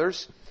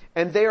half-brothers,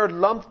 and they are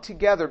lumped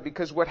together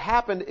because what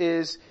happened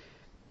is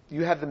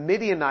you have the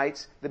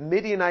Midianites. The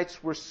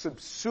Midianites were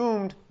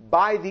subsumed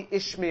by the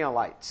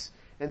Ishmaelites.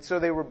 And so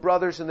they were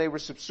brothers and they were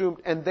subsumed,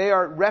 and they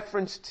are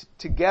referenced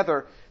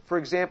together, for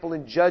example,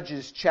 in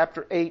Judges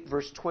chapter 8,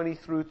 verse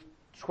 22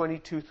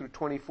 through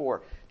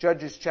 24.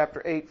 Judges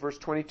chapter 8, verse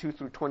 22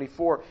 through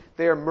 24,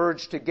 they are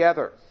merged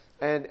together.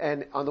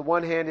 And on the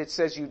one hand, it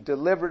says, you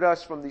delivered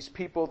us from these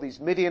people, these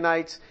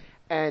Midianites,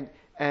 and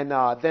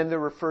then they're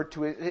referred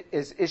to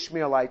as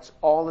Ishmaelites,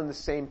 all in the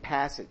same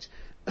passage.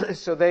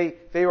 So they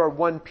are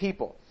one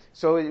people.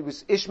 So it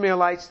was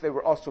Ishmaelites, they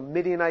were also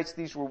Midianites,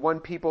 these were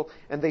one people,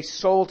 and they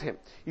sold him.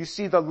 You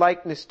see the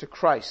likeness to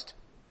Christ.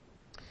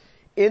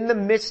 In the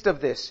midst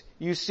of this,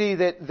 you see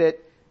that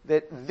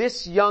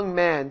this young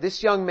man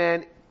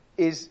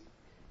is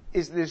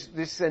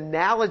this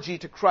analogy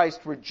to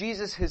Christ where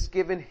Jesus has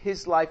given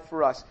his life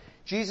for us.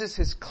 Jesus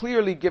has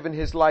clearly given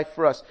his life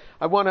for us.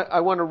 I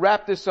want to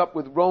wrap this up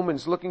with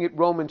Romans, looking at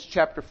Romans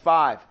chapter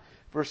 5,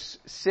 verse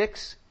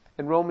 6,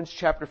 and Romans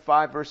chapter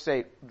 5, verse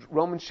 8.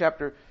 Romans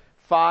chapter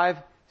 5,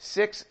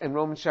 6, and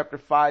Romans chapter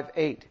 5,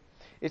 8.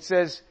 It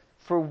says,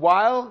 for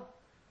while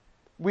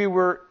we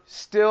were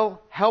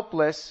still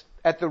helpless,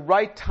 at the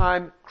right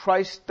time,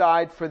 Christ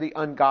died for the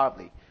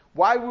ungodly.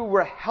 While we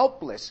were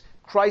helpless,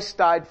 Christ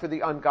died for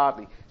the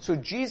ungodly. So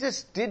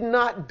Jesus did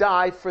not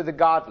die for the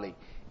godly.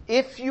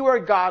 If you are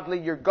godly,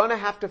 you're gonna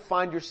have to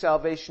find your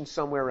salvation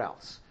somewhere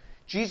else.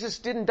 Jesus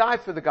didn't die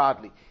for the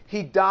godly.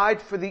 He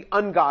died for the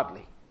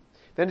ungodly.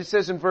 Then it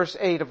says in verse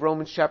 8 of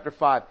Romans chapter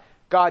 5,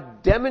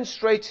 God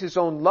demonstrates his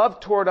own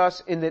love toward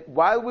us in that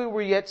while we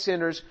were yet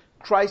sinners,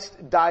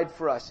 Christ died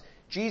for us.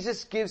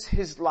 Jesus gives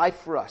his life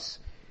for us.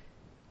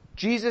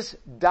 Jesus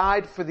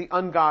died for the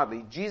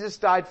ungodly. Jesus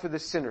died for the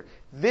sinner.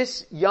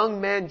 This young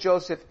man,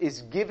 Joseph,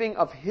 is giving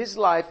of his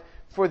life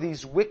for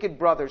these wicked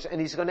brothers, and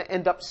he's going to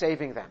end up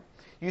saving them.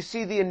 You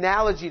see the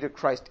analogy to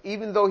Christ.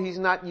 Even though he's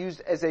not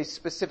used as a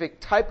specific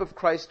type of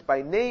Christ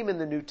by name in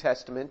the New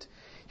Testament,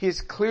 he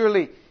is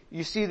clearly,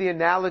 you see the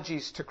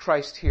analogies to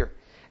Christ here.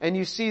 And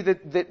you see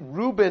that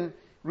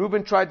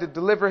Reuben tried to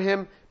deliver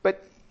him,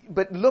 but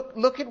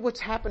look at what's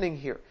happening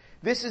here.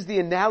 This is the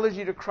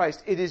analogy to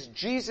Christ. It is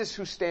Jesus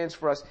who stands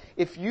for us.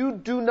 If you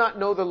do not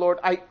know the Lord,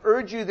 I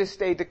urge you this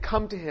day to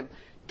come to him.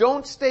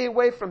 Don't stay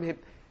away from him.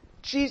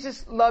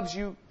 Jesus loves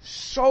you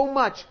so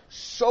much,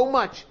 so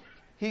much.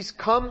 He's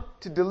come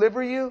to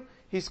deliver you.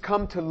 He's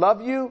come to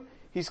love you.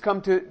 He's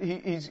gonna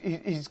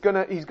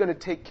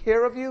take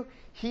care of you.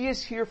 He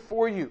is here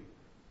for you.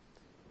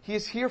 He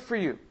is here for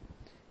you.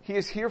 He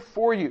is here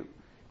for you.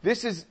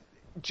 Jesus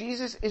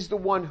is the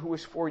one who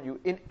is for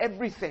you in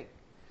everything.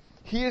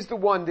 He is the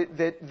one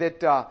that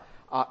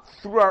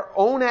through our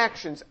own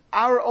actions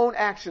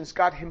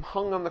got him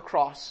hung on the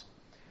cross.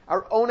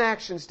 Our own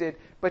actions did,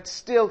 but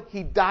still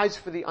he dies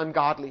for the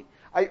ungodly.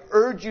 I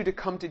urge you to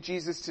come to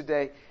Jesus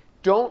today.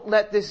 Don't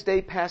let this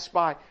day pass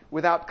by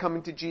without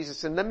coming to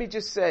Jesus. And let me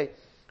just say,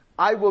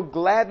 I will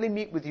gladly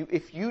meet with you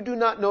if you do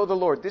not know the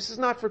Lord. This is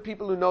not for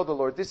people who know the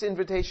Lord. This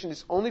invitation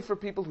is only for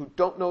people who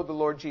don't know the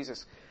Lord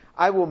Jesus.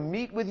 I will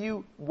meet with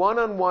you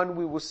one-on-one.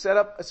 We will set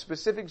up a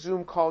specific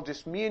Zoom call,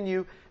 just me and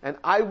you, and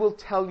I will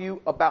tell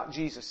you about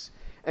Jesus.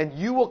 And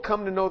you will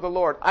come to know the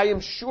Lord. I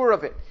am sure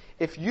of it.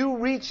 If you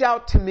reach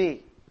out to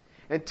me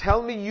and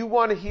tell me you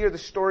want to hear the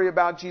story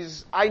about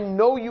Jesus, I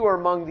know you are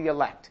among the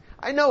elect.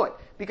 I know it.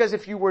 Because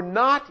if you were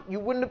not, you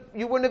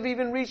wouldn't have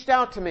even reached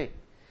out to me.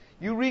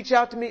 You reach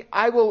out to me,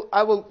 I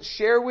will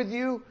share with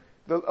you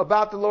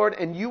about the Lord,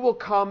 and you will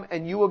come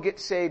and you will get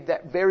saved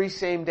that very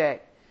same day.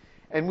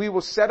 And we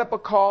will set up a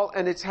call,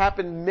 and it's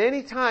happened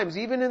many times.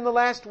 Even in the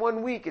last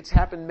 1 week, it's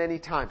happened many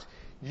times.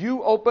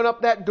 You open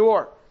up that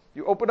door.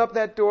 You open up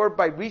that door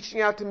by reaching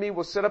out to me.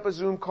 We'll set up a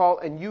Zoom call,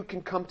 and you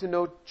can come to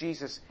know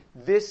Jesus.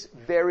 This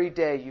very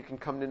day, you can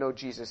come to know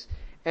Jesus.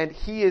 And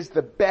he is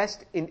the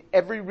best in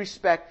every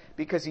respect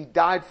because he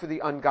died for the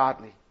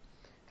ungodly.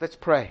 Let's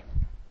pray.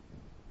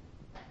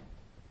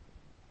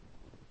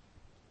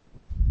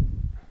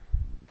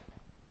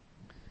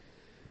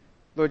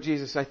 Lord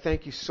Jesus, I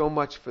thank you so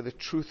much for the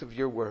truth of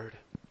your word,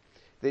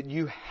 that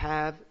you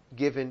have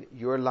given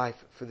your life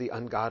for the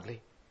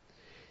ungodly.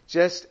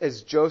 Just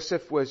as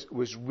Joseph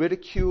was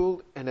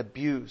ridiculed and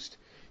abused,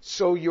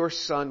 so your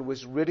son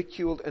was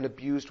ridiculed and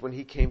abused when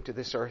he came to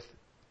this earth.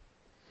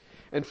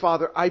 And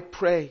Father, I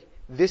pray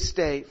this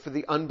day for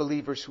the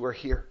unbelievers who are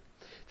here,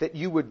 that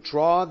you would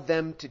draw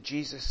them to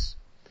Jesus,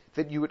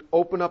 that you would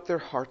open up their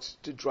hearts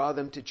to draw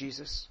them to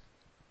Jesus.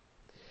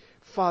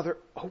 Father,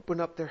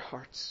 open up their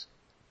hearts.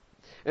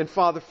 And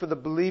Father, for the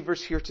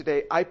believers here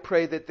today, I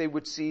pray that they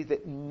would see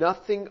that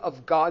nothing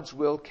of God's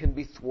will can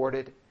be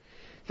thwarted.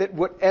 That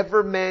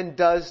whatever man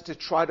does to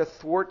try to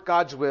thwart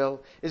God's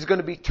will is going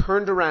to be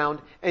turned around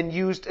and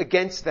used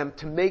against them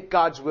to make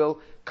God's will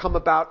come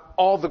about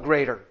all the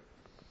greater.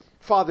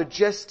 Father,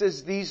 just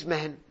as these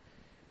men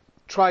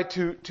tried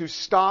to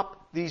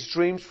stop these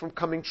dreams from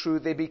coming true.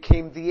 They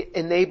became the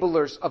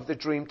enablers of the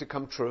dream to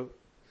come true.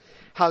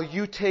 How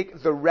you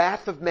take the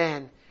wrath of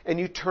man and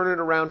you turn it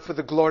around for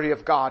the glory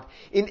of God.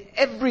 In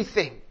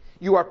everything,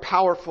 you are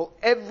powerful.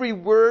 Every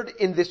word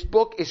in this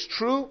book is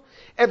true.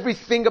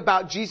 Everything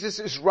about Jesus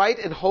is right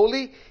and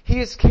holy. He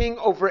is king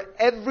over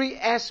every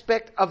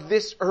aspect of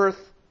this earth.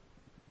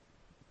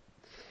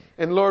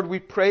 And Lord, we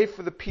pray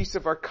for the peace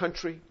of our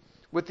country.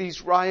 With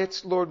these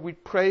riots, Lord, we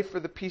pray for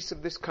the peace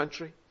of this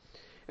country.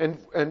 And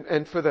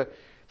for the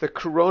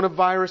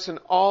coronavirus and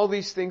all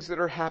these things that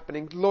are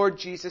happening. Lord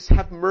Jesus,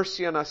 have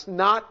mercy on us.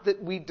 Not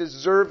that we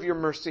deserve your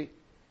mercy,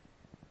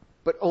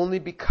 but only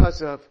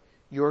because of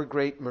your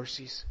great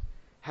mercies.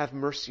 Have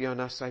mercy on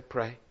us, I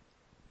pray.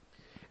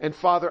 And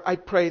Father, I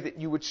pray that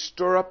you would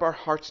stir up our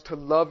hearts to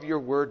love your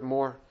word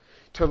more,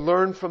 to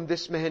learn from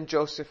this man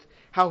Joseph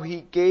how he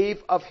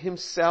gave of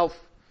himself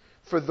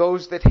for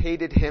those that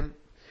hated him.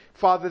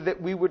 Father,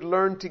 that we would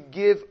learn to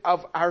give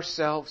of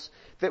ourselves,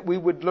 that we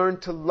would learn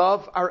to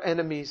love our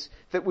enemies,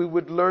 that we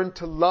would learn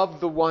to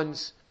love the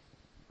ones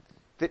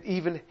that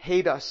even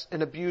hate us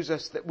and abuse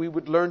us, that we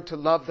would learn to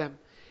love them.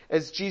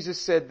 As Jesus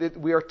said, that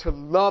we are to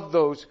love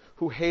those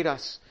who hate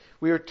us.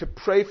 We are to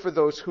pray for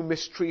those who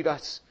mistreat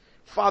us.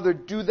 Father,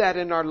 do that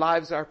in our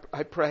lives,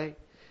 I pray.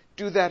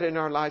 Do that in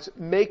our lives.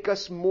 Make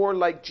us more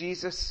like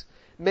Jesus.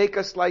 Make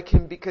us like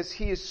him, because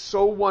he is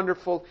so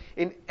wonderful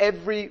in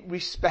every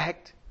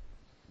respect.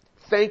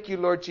 Thank you,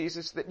 Lord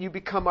Jesus, that you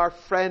become our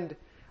friend,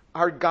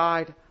 our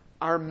guide,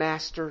 our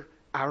master,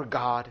 our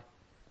God.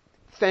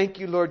 Thank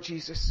you, Lord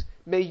Jesus.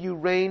 May you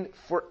reign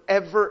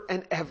forever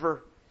and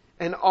ever,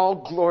 and all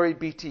glory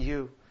be to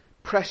you.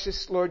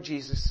 Precious Lord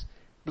Jesus,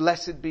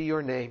 blessed be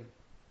your name.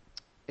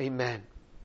 Amen.